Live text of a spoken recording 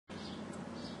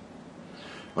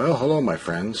Well, hello my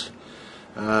friends.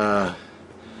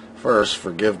 First,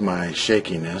 forgive my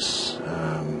shakiness.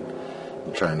 I'm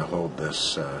trying to hold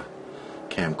this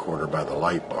camcorder by the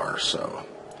light bar, so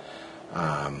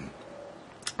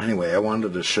anyway, I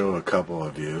wanted to show a couple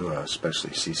of you,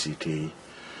 especially CCT,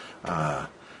 how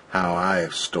I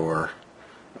store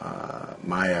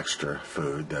my extra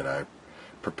food that I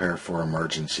prepare for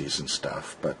emergencies and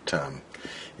stuff. But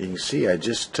you can see I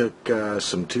just took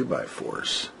some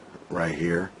 2x4s right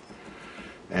here,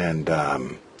 and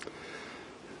then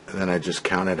I just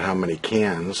counted how many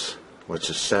cans, which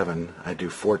is 7. I do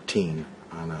 14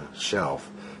 on a shelf,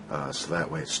 so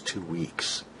that way it's 2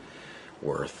 weeks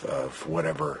worth of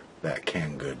whatever that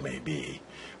canned good may be,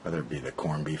 whether it be the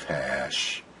corned beef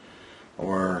hash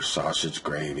or sausage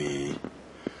gravy,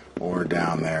 or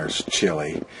down there's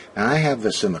chili. Now I have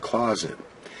this in the closet,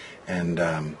 and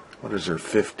what is there,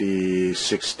 50,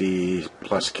 60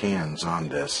 plus cans on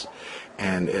this,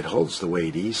 and it holds the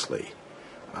weight easily.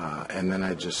 And then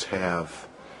I just have,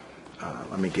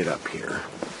 let me get up here,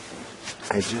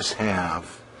 I just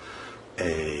have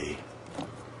a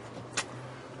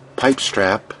pipe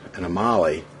strap and a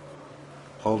molly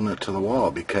holding it to the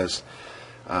wall because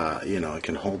you know, it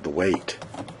can hold the weight.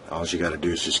 All you got to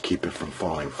do is just keep it from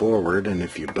falling forward, and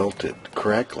if you built it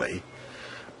correctly,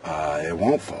 it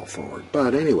won't fall forward.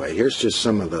 But anyway, here's just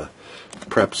some of the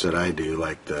preps that I do,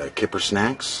 like the kipper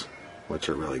snacks, which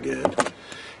are really good,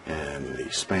 and the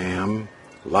Spam,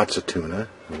 lots of tuna,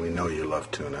 and we know you love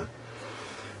tuna.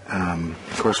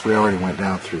 Of course, we already went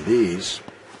down through these,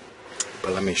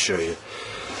 but let me show you.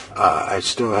 I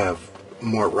still have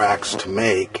more racks to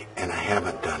make, and I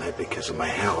haven't done it because of my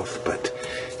health. But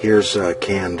here's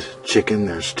canned chicken.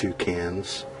 There's 2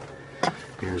 cans.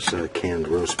 Here's canned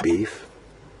roast beef.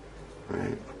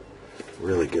 Right,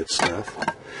 really good stuff.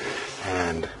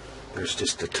 And there's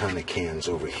just a ton of cans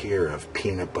over here of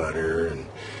peanut butter and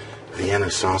Vienna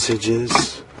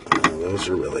sausages. Those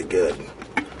are really good.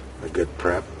 A good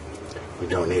prep. You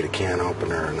don't need a can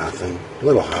opener or nothing. A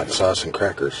little hot sauce and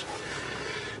crackers.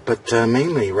 But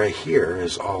mainly right here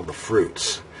is all the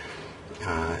fruits.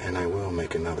 And I will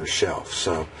make another shelf.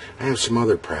 So I have some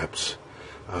other preps.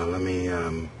 Let me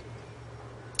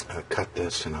cut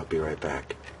this and I'll be right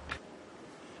back.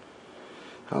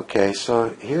 Okay, so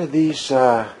here are these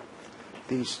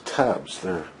tubs.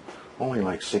 They're only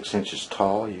like 6 inches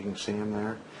tall. You can see them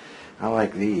there. I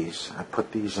like these. I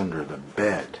put these under the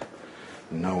bed.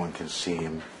 No one can see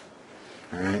them.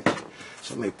 Alright,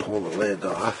 so let me pull the lid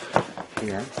off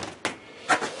here.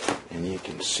 And you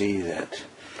can see that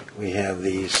we have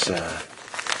these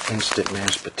instant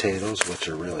mashed potatoes, which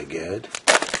are really good.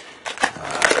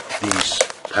 These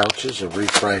pouches of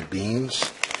refried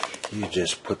beans. You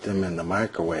just put them in the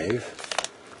microwave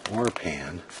or a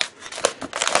pan.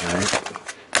 Right?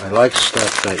 I like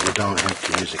stuff that you don't have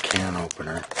to use a can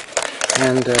opener.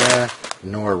 And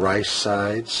nor rice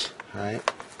sides, right?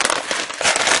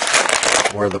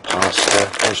 Or the pasta.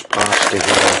 There's pasta here,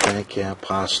 I think. Yeah,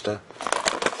 pasta.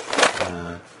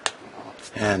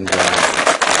 And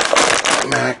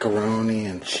macaroni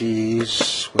and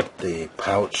cheese with the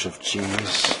pouch of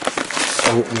cheese.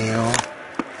 Oatmeal.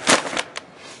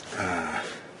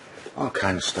 All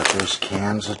kind of stuff. There's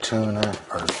cans of tuna,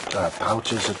 or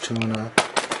pouches of tuna,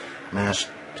 mashed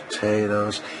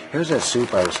potatoes. Here's that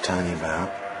soup I was telling you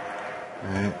about.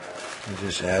 Right? You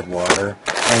just add water.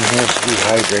 And here's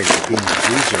dehydrated beans.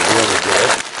 These are really good.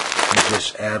 You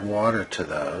just add water to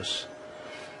those.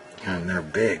 And they're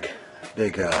big.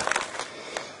 Big,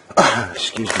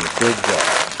 excuse me, big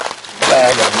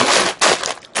bag of them.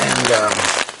 And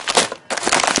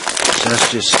so that's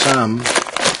just some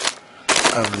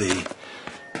of the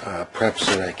preps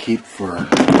that I keep for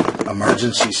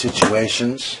emergency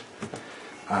situations.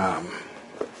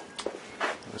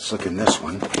 Let's look in this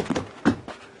one. Look at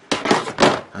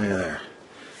there.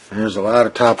 There's a lot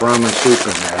of top ramen soup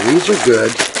in there. These are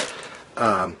good.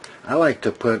 I like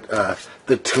to put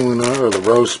the tuna or the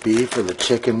roast beef or the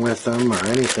chicken with them, or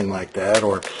anything like that.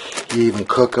 Or you even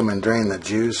cook them and drain the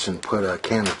juice and put a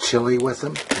can of chili with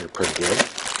them. They're pretty good.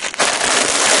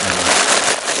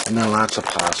 And then lots of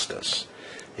pastas.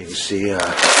 You can see I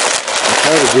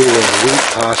try to do the wheat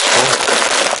pasta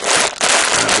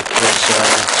because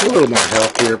it's a little more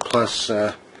healthier. Plus,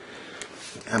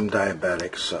 I'm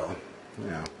diabetic, so you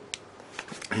know.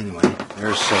 Anyway,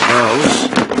 there's those.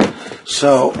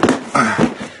 So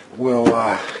we'll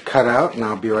cut out, and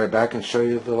I'll be right back and show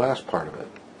you the last part of it.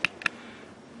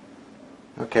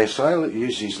 Okay, so I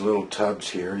use these little tubs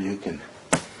here. You can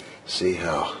see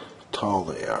how tall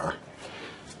they are.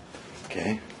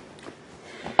 Okay.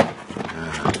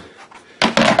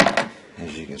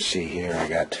 As you can see here, I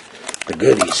got the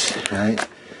goodies, right?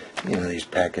 You know, these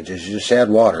packages, you just add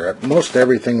water. Most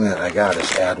everything that I got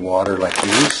is add water, like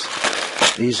these.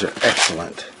 These are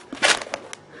excellent.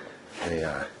 They,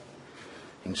 you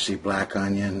can see black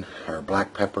onion, or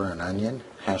black pepper and onion,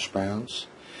 hash browns.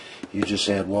 You just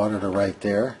add water to right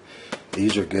there.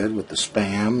 These are good with the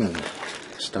Spam and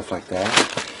stuff like that.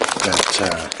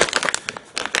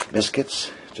 Got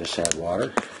biscuits, just add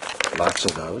water. Lots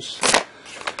of those.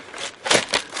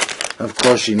 Of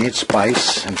course, you need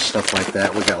spice and stuff like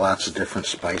that. We got lots of different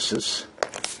spices.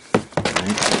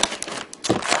 Right?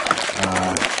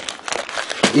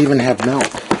 Even have milk.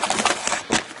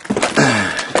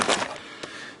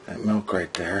 That milk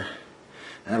right there,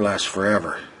 that lasts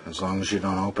forever as long as you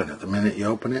don't open it. The minute you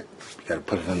open it, you got to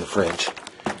put it in the fridge.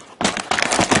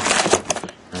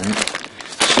 Right?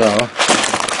 So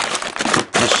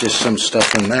that's just some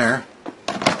stuff in there.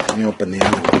 Let me open the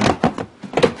other one.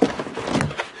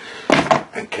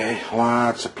 Okay,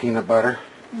 lots of peanut butter.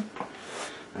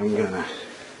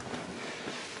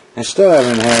 I still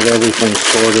haven't had everything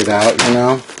sorted out, you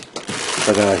know.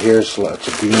 But here's lots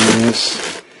of beans.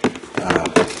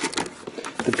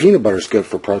 The peanut butter is good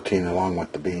for protein along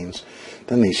with the beans.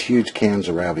 Then these huge cans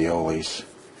of raviolis.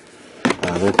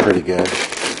 They're pretty good.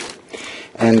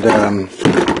 And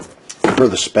for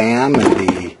the Spam and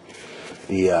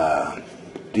the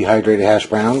dehydrated hash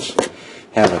browns,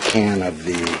 have a can of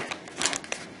the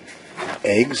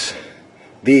eggs.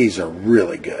 These are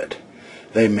really good.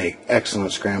 They make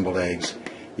excellent scrambled eggs.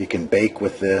 You can bake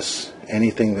with this.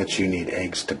 Anything that you need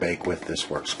eggs to bake with, this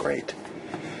works great.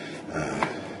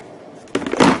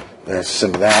 That's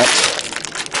some of that.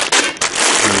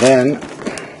 And then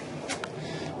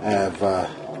I have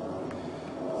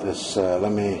this,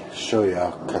 let me show you,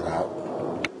 I'll cut out.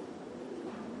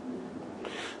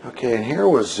 Okay, and here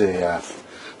was a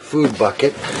food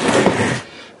bucket.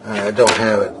 I don't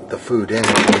have the food in it.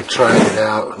 I tried it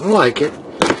out. I like it.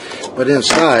 But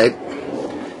inside,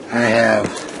 I have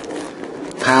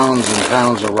pounds and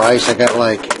pounds of rice. I got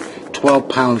like 12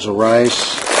 pounds of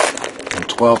rice and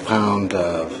 12 pounds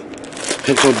of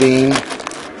pinto bean.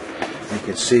 You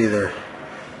can see they're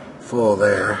full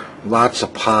there. Lots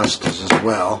of pastas as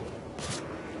well.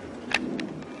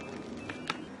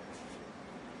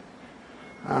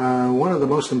 One of the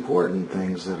most important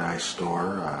things that I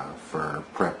store for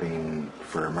prepping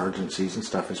for emergencies and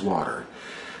stuff is water.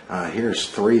 Here's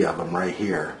 3 of them right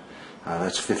here.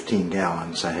 That's 15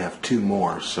 gallons. I have 2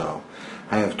 more, so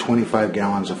I have 25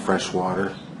 gallons of fresh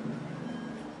water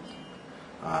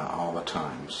all the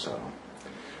time. So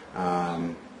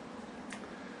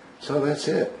that's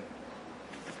it.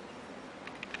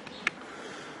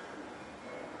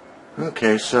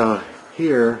 Okay, so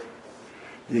here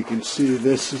you can see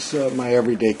this is my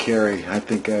everyday carry. I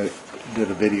think I did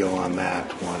a video on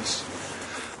that once.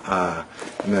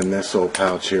 And then this old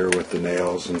pouch here with the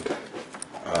nails and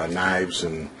knives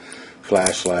and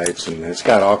flashlights, and it's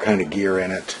got all kind of gear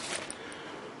in it.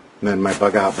 And then my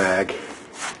bug out bag,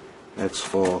 it's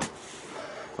full.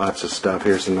 Lots of stuff.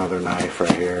 Here's another knife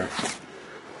right here.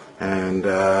 And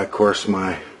of course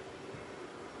my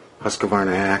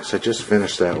Husqvarna axe. I just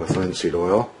finished that with linseed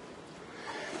oil.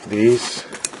 These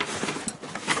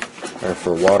are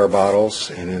for water bottles,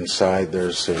 and inside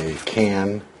there's a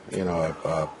can, you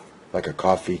know, like a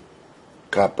coffee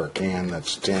cup or can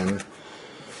that's tin.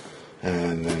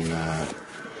 And then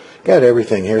got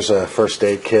everything. Here's a first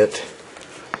aid kit,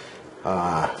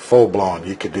 full blown.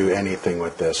 You could do anything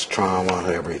with this, trauma,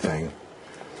 everything.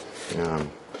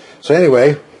 So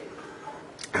anyway,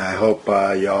 I hope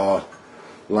y'all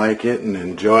like it and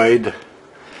enjoyed.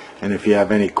 And if you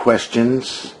have any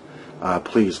questions,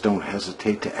 please don't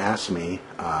hesitate to ask me.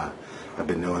 I've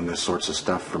been doing this sorts of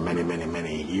stuff for many, many,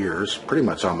 many years, pretty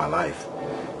much all my life.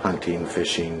 Hunting,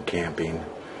 fishing, camping.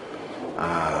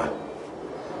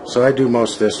 So I do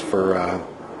most of this for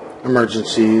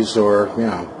emergencies, or, you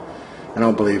know, I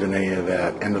don't believe in any of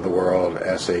that end of the world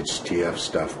SHTF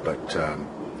stuff, but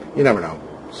you never know.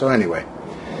 So anyway,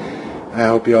 I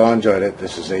hope you all enjoyed it.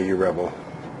 This is AU Rebel.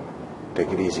 Take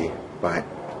it easy. Bye.